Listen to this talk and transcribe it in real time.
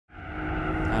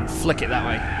and flick it that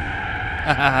way.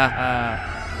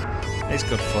 It's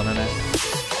good fun, isn't it?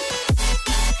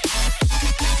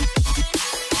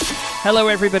 Hello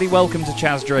everybody, welcome to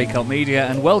Chaz Draycott Media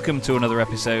and welcome to another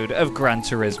episode of Gran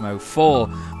Turismo 4.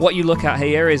 What you look at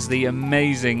here is the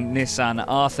amazing Nissan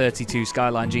R32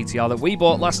 Skyline GT-R that we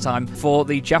bought last time for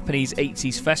the Japanese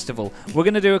 80s festival. We're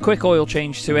going to do a quick oil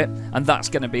change to it and that's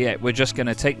going to be it. We're just going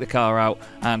to take the car out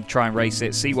and try and race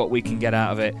it, see what we can get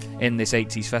out of it in this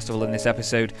 80s festival in this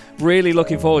episode. Really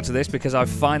looking forward to this because I've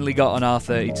finally got an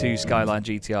R32 Skyline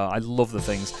GT-R. I love the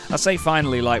things. I say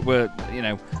finally like we're,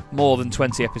 more than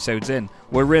 20 episodes in.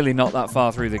 We're really not that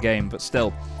far through the game, but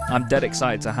still, I'm dead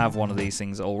excited to have one of these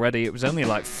things already. It was only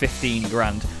like 15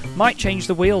 grand. Might change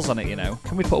the wheels on it,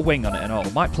 Can we put a wing on it and all?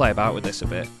 Might play about with this a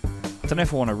bit. I don't know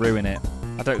if I want to ruin it.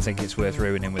 I don't think it's worth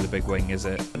ruining with a big wing, is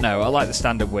it? No, I like the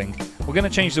standard wing. We're going to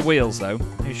change the wheels, though.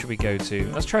 Who should we go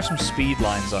to? Let's try some speed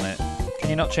lines on it. Can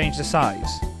you not change the size?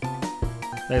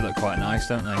 They look quite nice,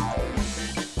 don't they?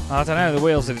 I don't know, the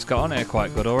wheels that it's got on it are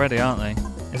quite good already, aren't they?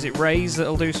 Is it Ray's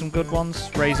that'll do some good ones?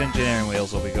 Ray's engineering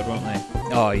wheels will be good, won't they?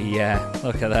 Oh yeah,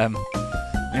 look at them.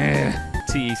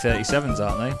 TE37s,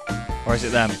 aren't they? Or is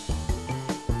it them?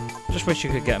 Just wish you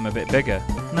could get them a bit bigger.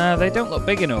 No, they don't look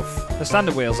big enough. The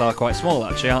standard wheels are quite small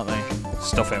actually, aren't they?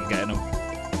 Stuff it, I'm getting them.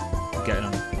 I'm getting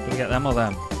them. Do we get them or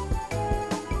them?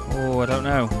 Oh, I don't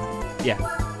know. Yeah,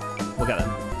 we'll get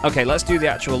them. Okay, let's do the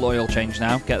actual oil change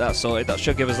now. Get that sorted. That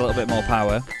should give us a little bit more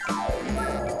power.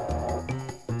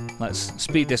 Let's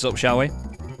speed this up, shall we?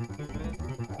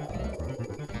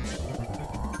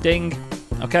 Ding.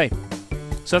 Okay.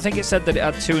 So I think it said that it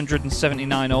had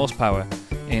 279 horsepower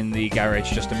in the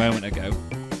garage just a moment ago.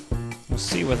 We'll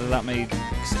see whether that makes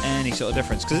any sort of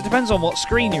difference. Because it depends on what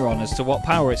screen you're on as to what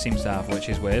power it seems to have, which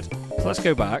is weird. So let's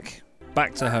go back.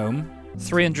 Back to home.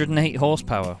 308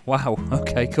 horsepower. Wow,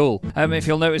 okay, cool. If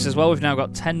you'll notice as well, we've now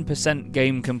got 10%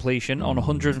 game completion on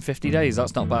 150 days.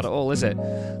 That's not bad at all, is it?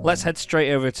 Let's head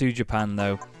straight over to Japan,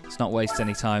 though. Let's not waste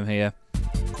any time here.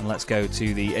 And let's go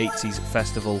to the 80s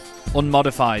festival.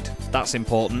 Unmodified, that's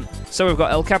important. So we've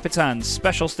got El Capitan,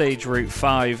 Special Stage Route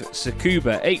 5,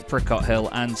 Tsukuba, Apricot Hill,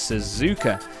 and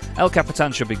Suzuka. El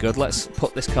Capitan should be good. Let's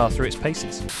put this car through its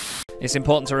paces. It's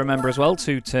important to remember as well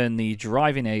to turn the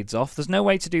driving aids off. There's no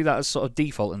way to do that as sort of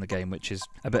default in the game, which is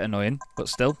a bit annoying, but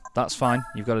still, that's fine.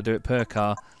 You've got to do it per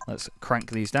car. Let's crank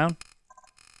these down.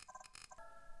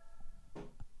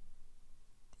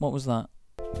 What was that?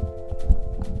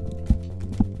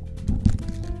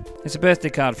 It's a birthday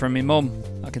card from my mum.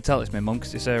 I can tell it's my mum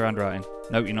because it's her handwriting.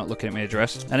 No, you're not looking at me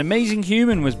addressed. An amazing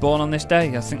human was born on this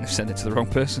day. I think they've sent it to the wrong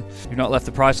person. You've not left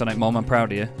the price on it, Mum. I'm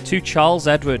proud of you. To Charles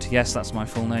Edward. Yes, that's my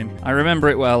full name. I remember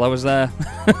it well. I was there.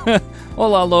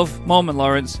 All our love, Mum and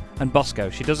Lawrence, and Bosco.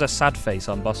 She does a sad face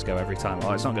on Bosco every time.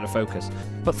 Oh, it's not going to focus.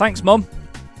 But thanks, Mum.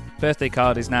 Birthday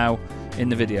card is now in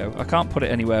the video. I can't put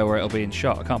it anywhere where it'll be in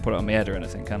shot. I can't put it on my head or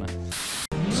anything, can I?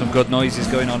 Some good noises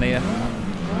going on here.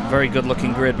 Very good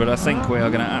looking grid, but I think we are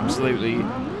going to absolutely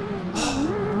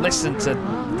listen to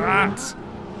that.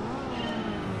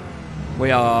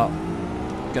 We are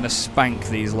going to spank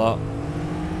these lot.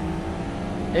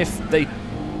 If they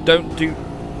don't do...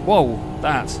 Whoa,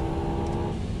 that.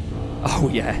 Oh,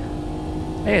 yeah.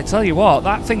 Hey, I tell you what,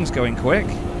 that thing's going quick.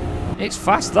 It's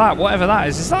fast, that, whatever that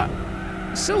is. Is that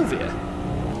Sylvia?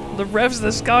 The revs of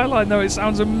the Skyline, though, it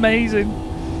sounds amazing.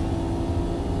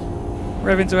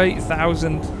 Revving to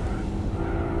 8,000.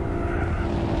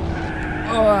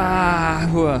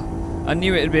 I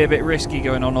knew it'd be a bit risky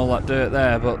going on all that dirt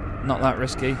there, but not that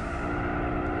risky.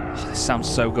 Oh, this sounds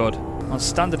so good. On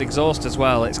standard exhaust as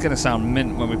well, it's going to sound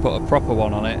mint when we put a proper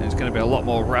one on it. It's going to be a lot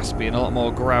more raspy and a lot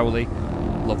more growly.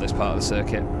 Love this part of the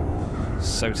circuit.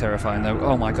 So terrifying though.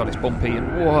 Oh my god, it's bumpy and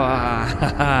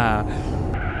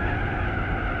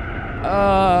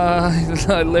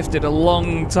I lifted a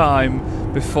long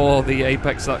time before the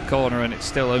apex of that corner and it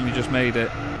still only just made it.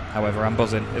 However, I'm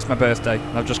buzzing. It's my birthday.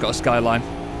 I've just got a Skyline.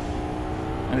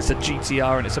 And it's a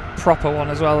GT-R and it's a proper one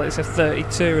as well. It's a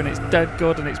 32 and it's dead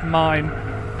good and it's mine.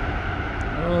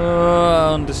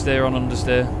 Oh, understeer on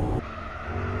understeer.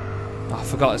 Oh, I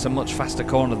forgot it's a much faster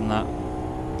corner than that.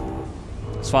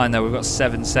 It's fine though, we've got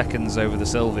 7 seconds over the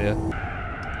Sylvia.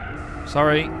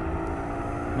 Sorry.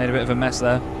 Made a bit of a mess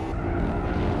there.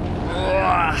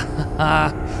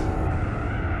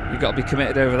 You've got to be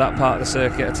committed over that part of the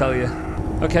circuit, I tell you.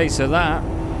 Okay, so that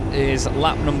is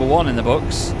lap number 1 in the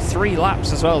books. 3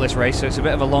 laps as well this race, so it's a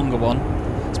bit of a longer one.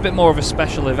 It's a bit more of a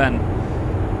special event.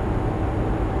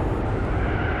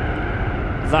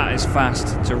 That is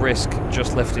fast to risk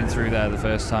just lifting through there the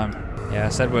first time. Yeah, I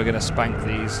said we're going to spank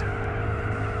these.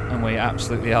 And we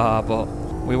absolutely are, but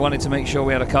We wanted to make sure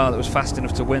we had a car that was fast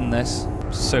enough to win this.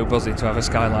 So buzzy to have a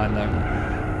Skyline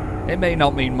though. It may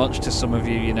not mean much to some of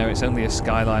you, you know, it's only a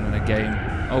Skyline in a game.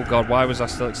 Oh god, why was I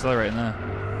still accelerating there?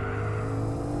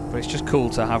 But it's just cool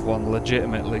to have one,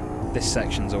 legitimately. This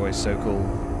section's always so cool.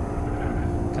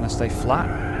 Can I stay flat?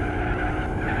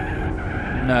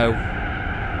 No.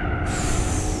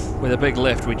 With a big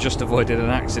lift, we just avoided an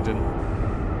accident.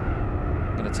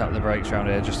 I'm going to tap the brakes around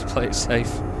here just to play it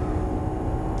safe.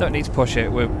 Don't need to push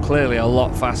it, we're clearly a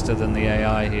lot faster than the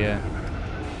AI here.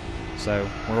 So,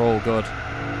 we're all good.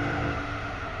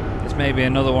 This may be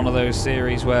another one of those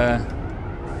series where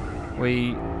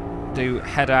we do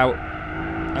head out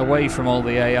away from all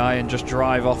the AI and just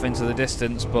drive off into the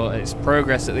distance, but it's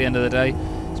progress at the end of the day.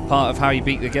 It's part of how you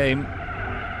beat the game.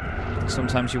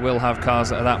 Sometimes you will have cars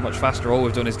that are that much faster. All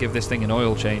we've done is give this thing an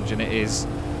oil change, and it is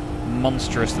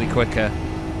monstrously quicker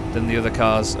than the other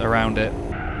cars around it.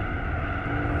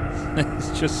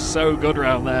 It's just so good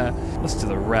around there. Listen to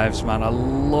the revs, man. I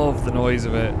love the noise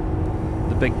of it.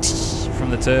 The big tss from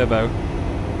the turbo.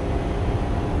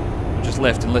 Just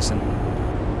lift and listen.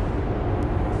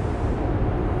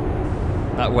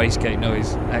 That wastegate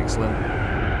noise, excellent.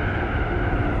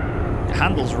 It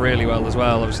handles really well as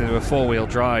well. Obviously they were four-wheel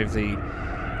drive, the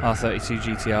R32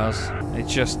 GT-Rs. It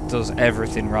just does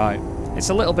everything right. It's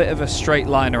a little bit of a straight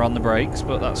liner on the brakes,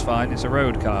 but that's fine. It's a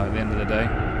road car at the end of the day.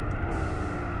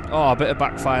 Oh, a bit of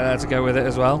backfire there to go with it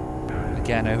as well.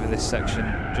 Again, over this section,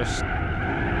 just...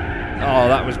 Oh,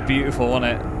 that was beautiful, wasn't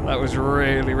it? That was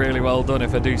really, really well done,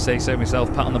 if I do say so myself.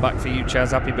 Pat on the back for you,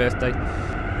 Chaz. Happy birthday.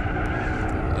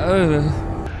 Oh.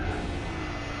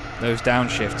 Those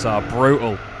downshifts are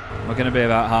brutal. We're going to be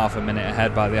about half a minute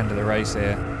ahead by the end of the race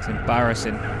here. It's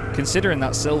embarrassing. Considering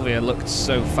that Sylvia looked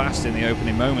so fast in the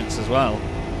opening moments as well.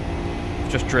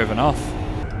 Just driven off.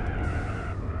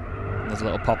 There's a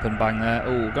little pop and bang there.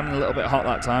 Oh, gone a little bit hot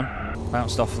that time.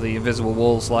 Bounced off the invisible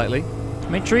wall slightly.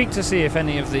 I'm intrigued to see if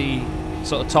any of the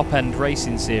sort of top-end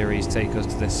racing series take us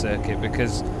to this circuit,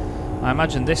 because I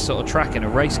imagine this sort of track in a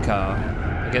race car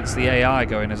against the AI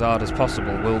going as hard as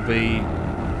possible will be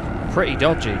pretty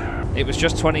dodgy. It was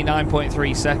just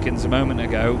 29.3 seconds a moment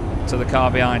ago to the car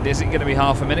behind. Is it going to be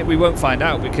half a minute? We won't find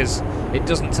out because it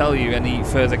doesn't tell you any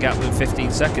further gap than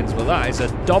 15 seconds, but that is a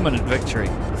dominant victory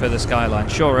for the Skyline.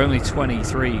 Sure, only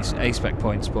 23 A-spec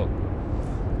points, but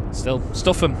still,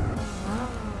 stuff them.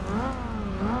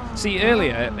 See,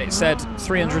 earlier it said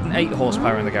 308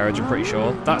 horsepower in the garage, I'm pretty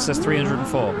sure. That says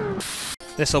 304.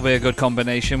 This will be a good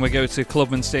combination. We go to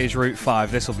Clubman Stage Route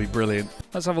 5. This will be brilliant.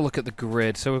 Let's have a look at the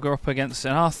grid. So we'll go up against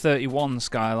an R31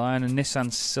 Skyline, a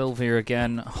Nissan Silvia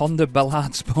again, Honda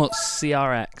Ballard Sports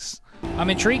CRX. I'm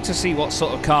intrigued to see what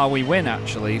sort of car we win,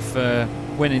 actually, for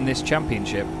winning this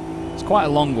championship. It's quite a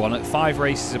long one, at 5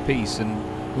 races apiece,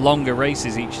 and longer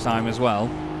races each time as well.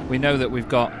 We know that we've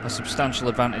got a substantial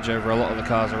advantage over a lot of the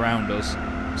cars around us,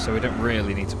 so we don't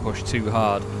really need to push too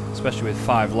hard, especially with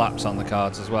 5 laps on the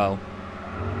cards as well.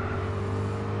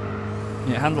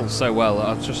 It handles so well that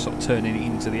I was just sort of turning it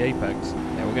into the apex.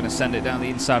 Yeah, we're going to send it down the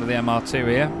inside of the MR2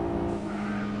 here.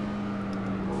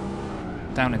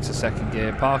 Down into second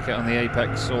gear, park it on the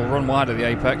apex, or run wide of the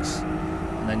apex,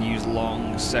 and then use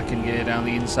long second gear down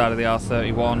the inside of the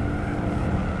R31.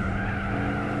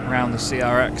 Around the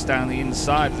CRX, down the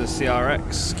inside of the CRX,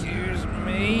 excuse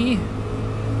me.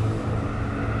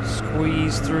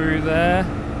 Squeeze through there.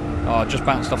 Oh, just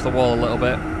bounced off the wall a little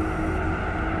bit.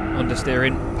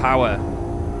 Understeering, power.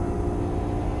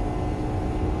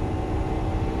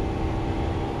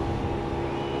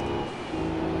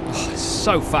 Oh, it's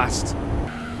so fast.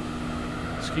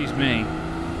 Excuse me.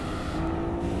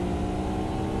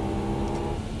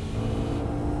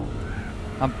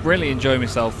 I'm really enjoying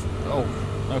myself. Oh,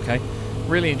 okay.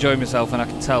 Really enjoying myself, and I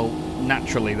can tell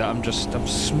naturally that I'm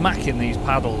smacking these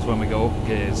paddles when we go up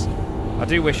gears. I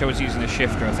do wish I was using a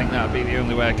shifter. I think that would be the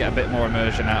only way I'd get a bit more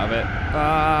immersion out of it.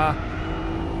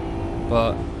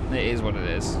 But it is what it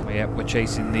is. But yeah, we're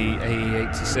chasing the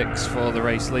AE86 for the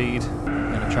race lead.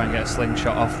 I'm going to try and get a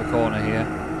slingshot off the corner here.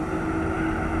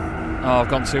 Oh, I've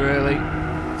gone too early.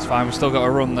 It's fine, we've still got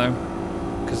a run though,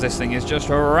 because this thing is just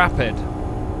rapid.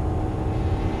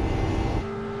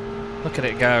 Look at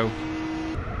it go.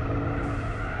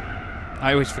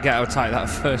 I always forget how tight that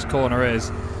first corner is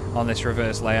on this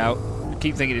reverse layout. I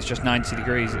keep thinking it's just 90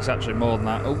 degrees, it's actually more than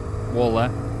that. Oh, wall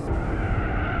there.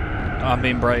 I'm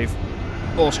being brave.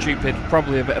 Or stupid,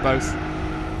 probably a bit of both.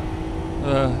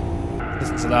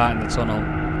 Listen to that in the tunnel.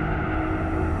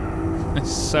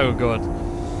 It's so good.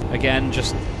 Again,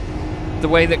 just the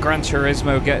way that Gran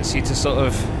Turismo gets you to sort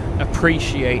of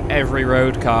appreciate every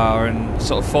road car and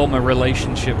sort of form a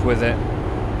relationship with it.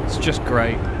 It's just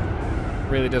great.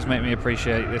 Really does make me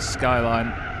appreciate this Skyline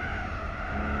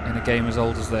in a game as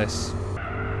old as this.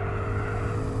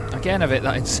 Again, I've hit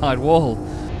that inside wall.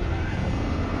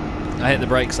 I hit the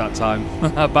brakes that time.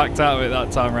 I backed out of it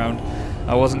that time round.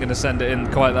 I wasn't going to send it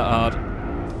in quite that hard.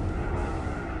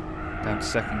 Down to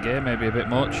second gear, maybe a bit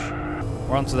much.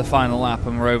 We're on to the final lap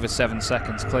and we're over 7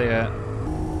 seconds clear.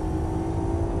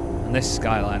 And this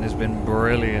Skyline has been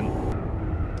brilliant.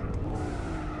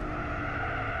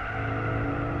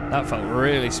 That felt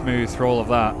really smooth through all of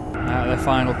that. Out of the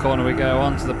final corner we go,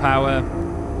 on to the power.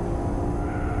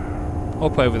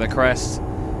 Up over the crest.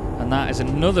 And that is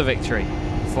another victory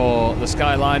for the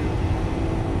Skyline.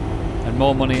 And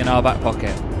more money in our back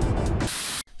pocket.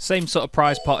 Same sort of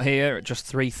prize pot here at just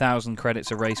 3,000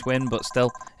 credits a race win, but still,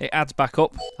 it adds back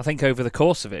up. I think over the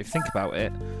course of it, if you think about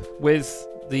it, with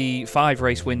the 5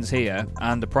 race wins here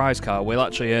and a prize car, we'll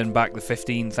actually earn back the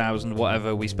 15,000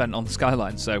 whatever we spent on the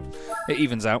Skyline, so it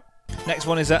evens out. Next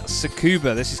one is at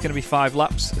Tsukuba. This is going to be 5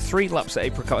 laps, 3 laps at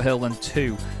Apricot Hill and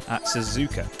 2 at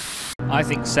Suzuka. I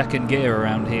think second gear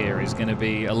around here is going to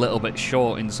be a little bit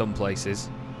short in some places.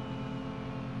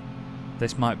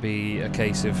 This might be a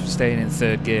case of staying in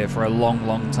third gear for a long,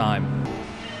 long time.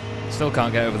 Still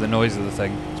can't get over the noise of the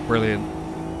thing. It's brilliant.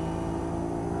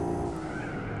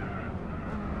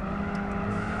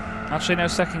 Actually, no,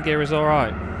 second gear is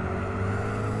alright.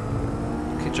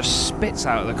 It just spits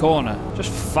out of the corner.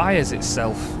 Just fires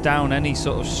itself down any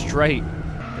sort of straight.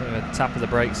 Bit of a tap of the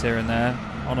brakes here and there.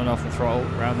 On and off the throttle,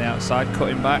 around the outside,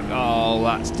 cutting back. Oh,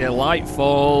 that's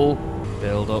delightful.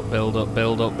 Build up, build up,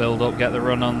 build up, build up, get the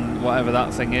run on whatever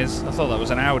that thing is. I thought that was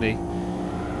an Audi.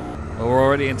 Well, we're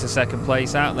already into second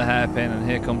place, out the hairpin, and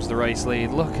here comes the race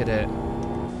lead. Look at it.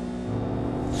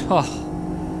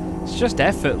 Oh, it's just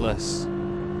effortless.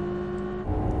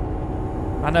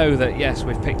 I know that, yes,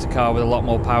 we've picked a car with a lot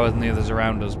more power than the others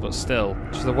around us, but still,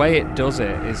 just the way it does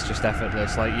it is just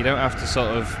effortless. Like, you don't have to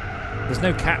sort of... There's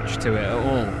no catch to it at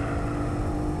all.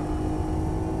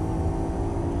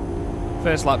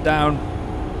 First lap down.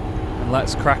 And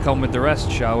let's crack on with the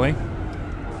rest, shall we?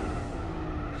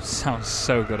 Sounds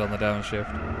so good on the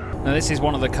downshift. Now this is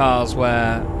one of the cars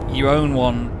where you own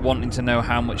one wanting to know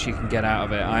how much you can get out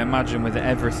of it. I imagine with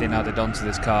everything added onto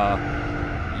this car,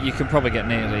 you can probably get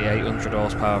nearly 800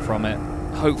 horsepower from it.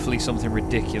 Hopefully something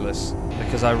ridiculous,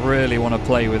 because I really want to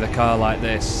play with a car like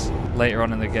this later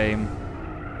on in the game.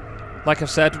 Like I've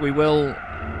said, we will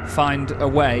find a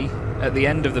way at the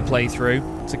end of the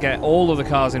playthrough to get all of the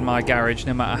cars in my garage,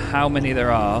 no matter how many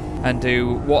there are, and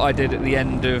do what I did at the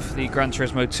end of the Gran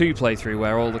Turismo 2 playthrough,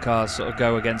 where all the cars sort of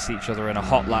go against each other in a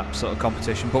hot lap sort of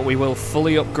competition. But we will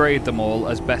fully upgrade them all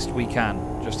as best we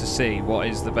can, just to see what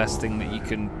is the best thing that you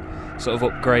can sort of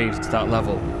upgrade to that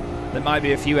level. There might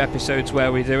be a few episodes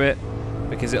where we do it,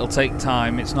 because it'll take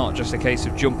time. It's not just a case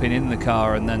of jumping in the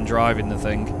car and then driving the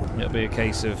thing. It'll be a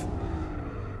case of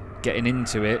getting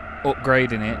into it,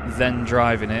 upgrading it, then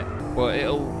driving it. But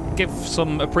it'll give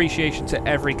some appreciation to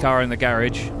every car in the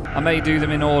garage. I may do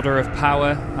them in order of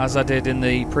power, as I did in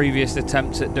the previous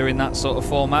attempts at doing that sort of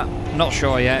format. Not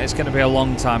sure yet. It's going to be a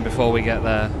long time before we get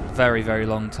there. Very, very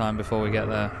long time before we get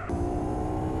there.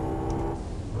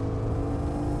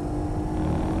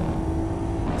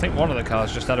 I think one of the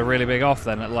cars just had a really big off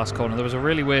then at the last corner. There was a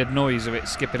really weird noise of it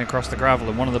skipping across the gravel,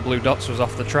 and one of the blue dots was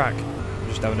off the track.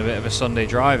 Just having a bit of a Sunday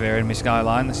drive here in my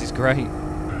Skyline. This is great.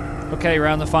 Okay,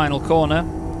 around the final corner.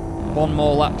 One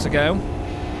more lap to go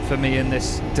for me in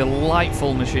this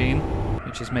delightful machine,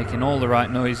 which is making all the right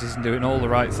noises and doing all the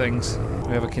right things.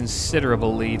 We have a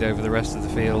considerable lead over the rest of the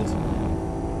field.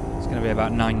 It's going to be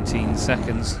about 19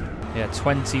 seconds. Yeah,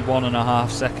 21.5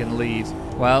 second lead.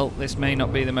 Well, this may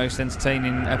not be the most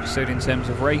entertaining episode in terms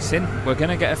of racing. We're going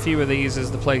to get a few of these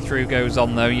as the playthrough goes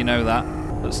on though, you know that.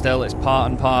 But still, it's part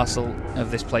and parcel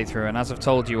of this playthrough, and as I've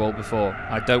told you all before,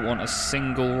 I don't want a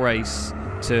single race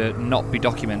to not be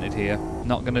documented here.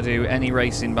 Not going to do any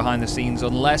racing behind the scenes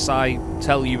unless I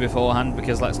tell you beforehand,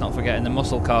 because let's not forget in the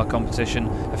muscle car competition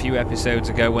a few episodes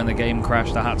ago when the game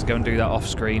crashed, I had to go and do that off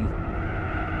screen.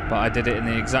 But I did it in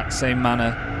the exact same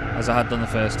manner as I had done the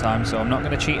first time, so I'm not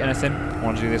going to cheat anything. I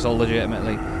want to do this all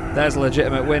legitimately. There's a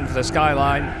legitimate win for the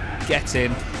Skyline. Get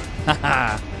in.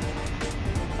 Haha.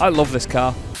 I love this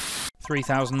car.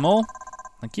 3,000 more.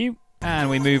 Thank you. And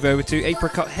we move over to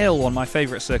Apricot Hill, one of my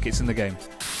favourite circuits in the game.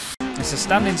 It's a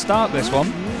standing start, this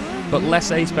one, but less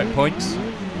A-spec points,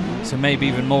 so maybe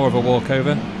even more of a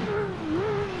walkover.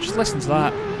 Just listen to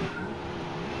that.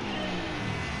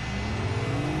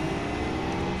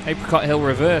 Apricot Hill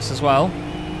reverse as well.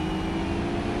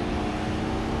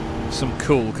 Some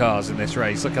cool cars in this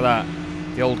race. Look at that.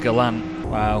 The old Galant.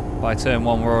 Wow. By turn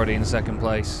one, we're already in second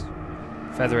place.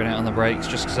 Feathering it on the brakes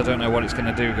just because I don't know what it's going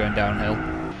to do going downhill.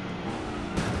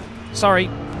 Sorry,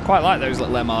 quite like those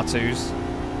little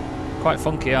MR2s. Quite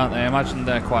funky, aren't they? I imagine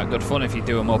they're quite good fun if you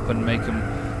do them up and make them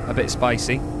a bit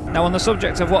spicy. Now, on the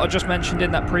subject of what I just mentioned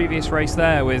in that previous race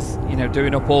there with, you know,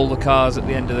 doing up all the cars at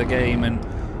the end of the game and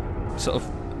sort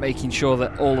of making sure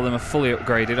that all of them are fully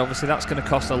upgraded, obviously that's going to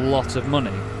cost a lot of money.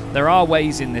 There are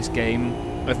ways in this game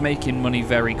of making money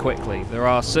very quickly. There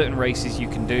are certain races you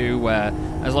can do where,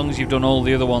 as long as you've done all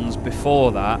the other ones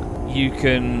before that, you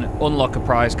can unlock a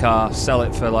prize car, sell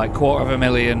it for like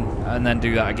 $250,000, and then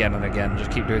do that again and again.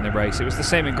 Just keep doing the race. It was the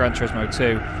same in Gran Turismo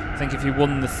 2. I think if you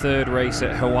won the third race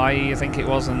at Hawaii, I think it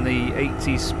was, in the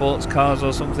 80s sports cars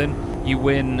or something, you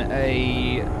win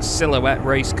a silhouette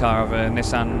race car of a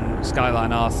Nissan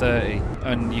Skyline R30,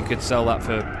 and you could sell that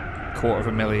for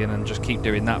 $250,000 and just keep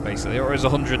doing that basically, or it was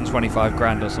 125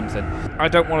 grand or something. I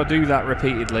don't want to do that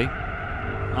repeatedly.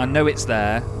 I know it's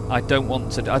there. I don't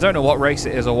want to. I don't know what race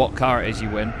it is or what car it is you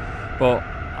win, but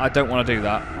I don't want to do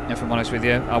that, if I'm honest with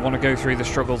you. I want to go through the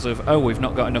struggles of, oh, we've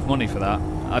not got enough money for that.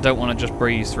 I don't want to just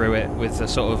breeze through it with a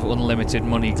sort of unlimited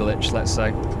money glitch, let's say.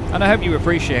 And I hope you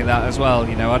appreciate that as well.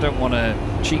 You know, I don't want to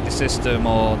cheat the system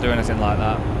or do anything like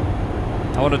that.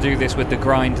 I want to do this with the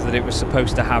grind that it was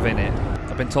supposed to have in it.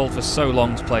 I've been told for so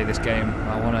long to play this game.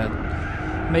 I want to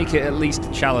make it at least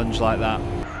a challenge like that.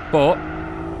 But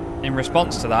in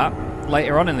response to that,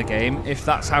 later on in the game, if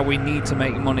that's how we need to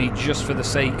make money just for the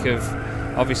sake of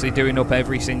obviously doing up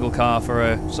every single car for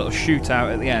a sort of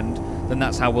shootout at the end, then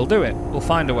that's how we'll do it. We'll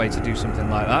find a way to do something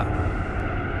like that.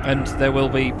 And there will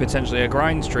be potentially a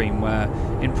grind stream where,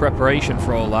 in preparation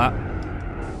for all that,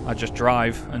 I just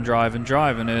drive and drive and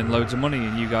drive and earn loads of money,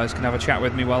 and you guys can have a chat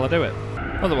with me while I do it.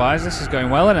 Otherwise, this is going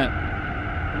well, isn't it?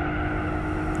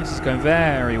 This is going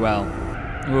very well.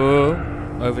 Whoa,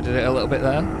 overdid it a little bit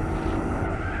there.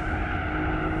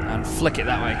 And flick it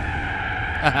that way.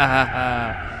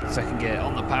 Second gear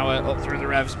on the power, up through the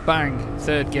revs, bang,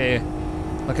 third gear.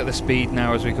 Look at the speed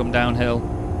now as we come downhill.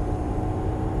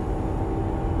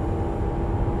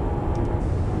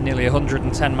 Nearly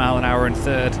 110 mile an hour in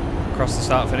third, across the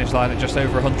start finish line at just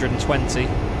over 120.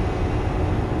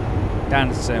 Down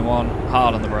into turn one,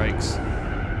 hard on the brakes.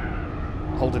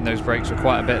 Holding those brakes for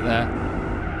quite a bit there.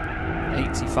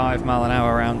 85 mile an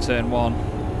hour around turn one.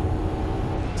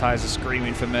 Tyres are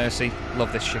screaming for mercy.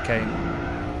 Love this chicane.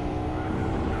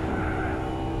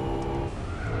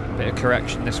 Bit of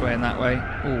correction this way and that way.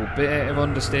 Ooh, bit of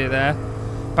understeer there.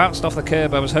 Bounced off the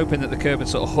curb. I was hoping that the curb would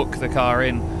sort of hook the car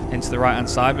into the right hand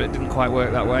side, but it didn't quite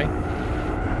work that way.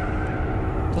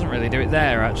 Doesn't really do it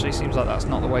there actually. Seems like that's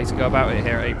not the way to go about it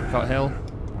here at Apricot Hill.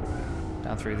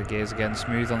 Down through the gears again,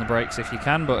 smooth on the brakes if you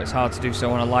can, but it's hard to do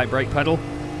so on a light brake pedal.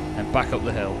 And back up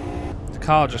the hill. The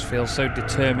car just feels so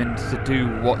determined to do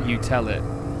what you tell it.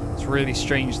 It's a really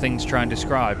strange thing to try and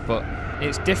describe, but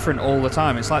it's different all the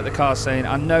time. It's like the car saying,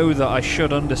 I know that I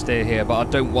should understeer here, but I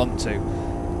don't want to.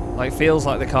 Like, feels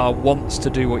like the car wants to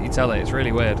do what you tell it. It's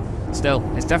really weird. Still,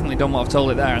 it's definitely done what I've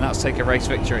told it there, and that's take a race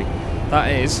victory.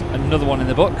 That is another one in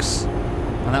the books,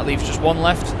 and that leaves just one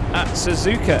left at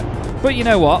Suzuka. But you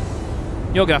know what?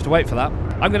 You're going to have to wait for that.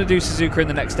 I'm going to do Suzuka in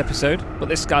the next episode, but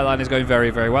this Skyline is going very,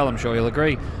 very well, I'm sure you'll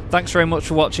agree. Thanks very much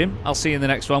for watching. I'll see you in the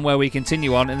next one where we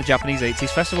continue on in the Japanese 80s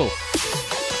Festival.